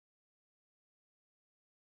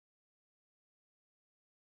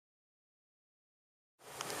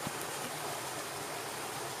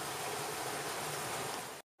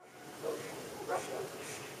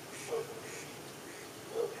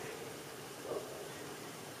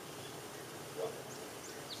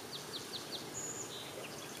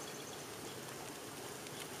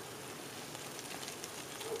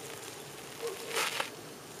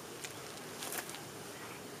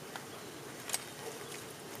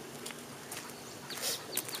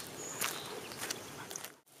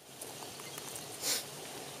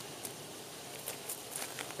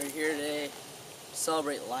here today to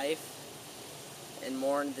celebrate life and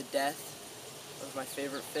mourn the death of my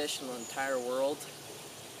favorite fish in the entire world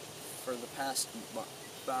for the past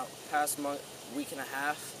week and a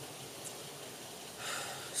half.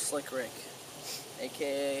 SLiCK Rick,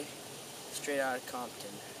 aka straight out of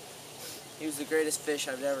Compton. He was the greatest fish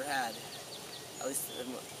I've ever had. At least the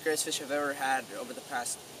greatest fish I've ever had over the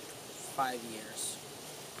past 5 years.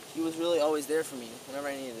 He was really always there for me whenever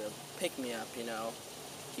I needed to pick me up, you know.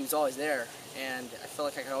 He was always there, and I felt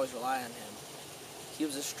like I could always rely on him. He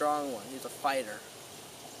was a strong one. He was a fighter.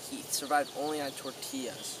 He survived only on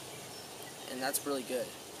tortillas, and that's really good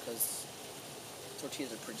because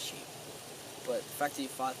tortillas are pretty cheap. But the fact that he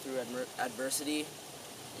fought through adversity,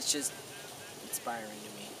 it's just inspiring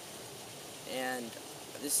to me. And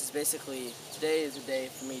this is basically, today is a day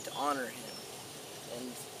for me to honor him,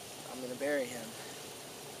 and I'm going to bury him.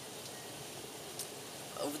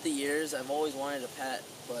 Over the years, I've always wanted a pet,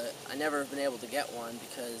 but I never have been able to get one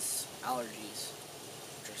because allergies,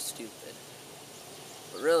 which are stupid.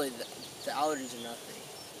 But really, the allergies are nothing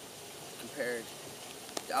compared.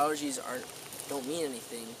 The allergies don't mean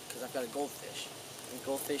anything because I've got a goldfish, and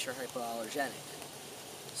goldfish are hypoallergenic.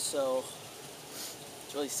 So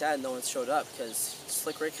it's really sad no one showed up because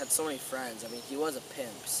SLiCK Rick had so many friends. I mean, he was a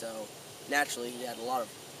pimp, so naturally he had a lot of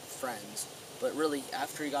friends. But really,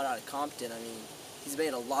 after he got out of Compton, I mean, he's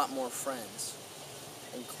made a lot more friends,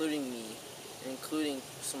 including me, and including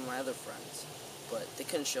some of my other friends. But they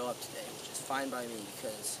couldn't show up today, which is fine by me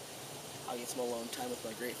because I'll get some alone time with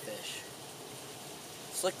my great fish.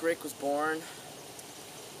 SLiCK Rick was born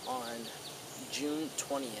on June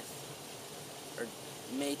 20th, or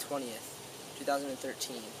May 20th,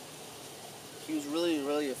 2013. He was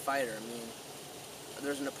really a fighter. I mean,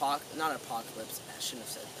 there's an not apocalypse, I shouldn't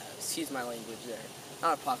have said that, excuse my language there.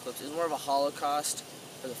 Not apocalypse, it was more of a holocaust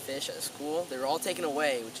for the fish at the school. They were all taken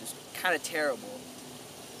away, which is kind of terrible.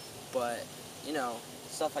 But, you know,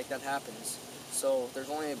 stuff like that happens. So there's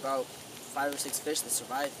only about 5 or 6 fish that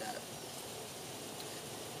survived that.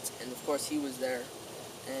 And of course he was there,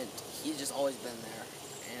 and he's just always been there.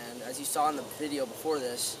 And as you saw in the video before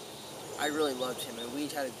this, I really loved him, and we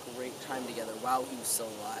had a great time together while he was still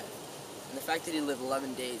alive. And the fact that he lived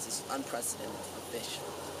 11 days is unprecedented for fish.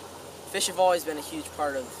 Fish have always been a huge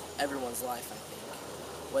part of everyone's life, I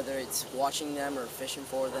think. Whether it's watching them or fishing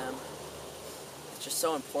for them, it's just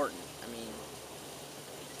so important. I mean,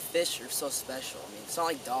 fish are so special. I mean, it's not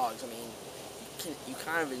like dogs. I mean, you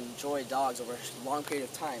kind of enjoy dogs over a long period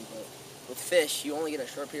of time, but with fish, you only get a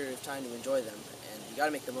short period of time to enjoy them, and you got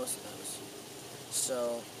to make the most of those.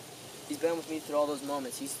 So he's been with me through all those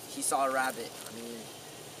moments. He saw a rabbit. I mean,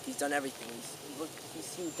 he's done everything. He's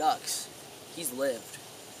seen ducks. He's lived.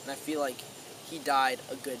 And I feel like he died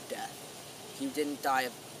a good death. He didn't die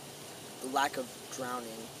of the lack of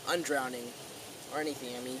undrowning, or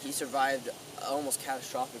anything. I mean, he survived an almost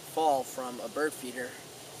catastrophic fall from a bird feeder.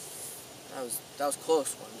 That was a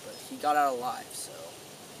close one, but he got out alive, so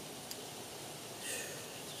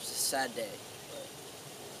it's a sad day.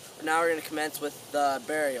 But now we're going to commence with the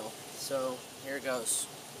burial, so here it goes.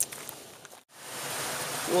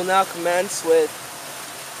 We'll now commence with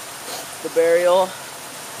the burial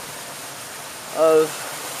of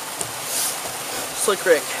SLiCK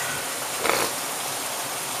Rick.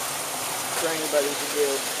 For anybody to do.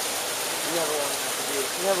 You never want to have to do.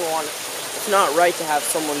 You never want to. It's not right to have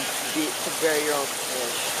someone to bury your own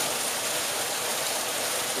fish.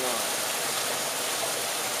 It's not.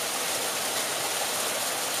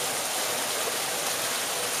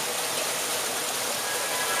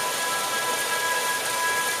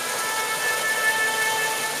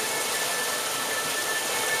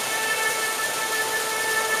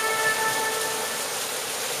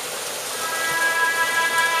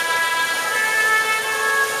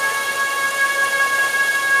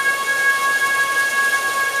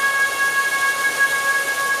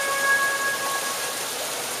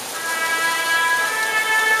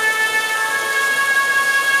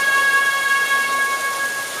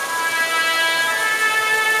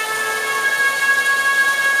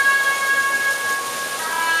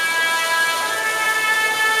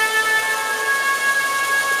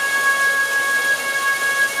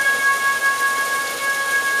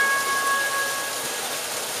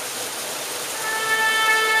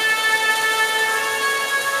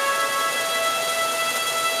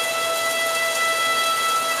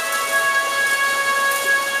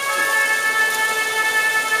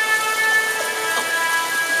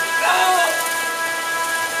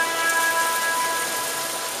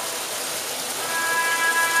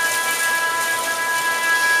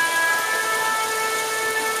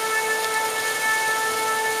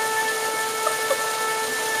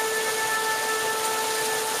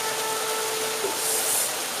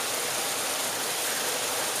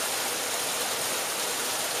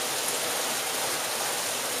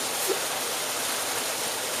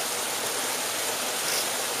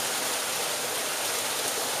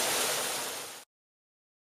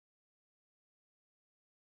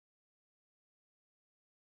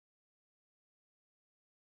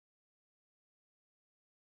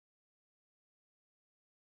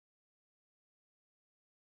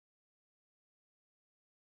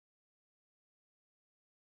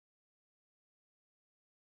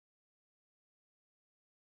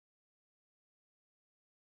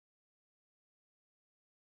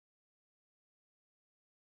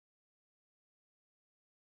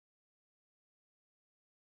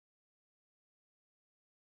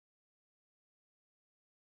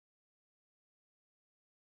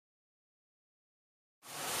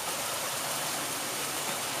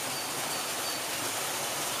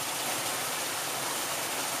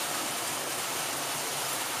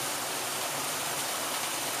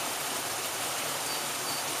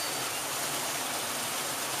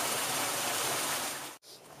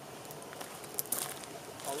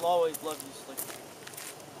 I'll always love you, SLiCK.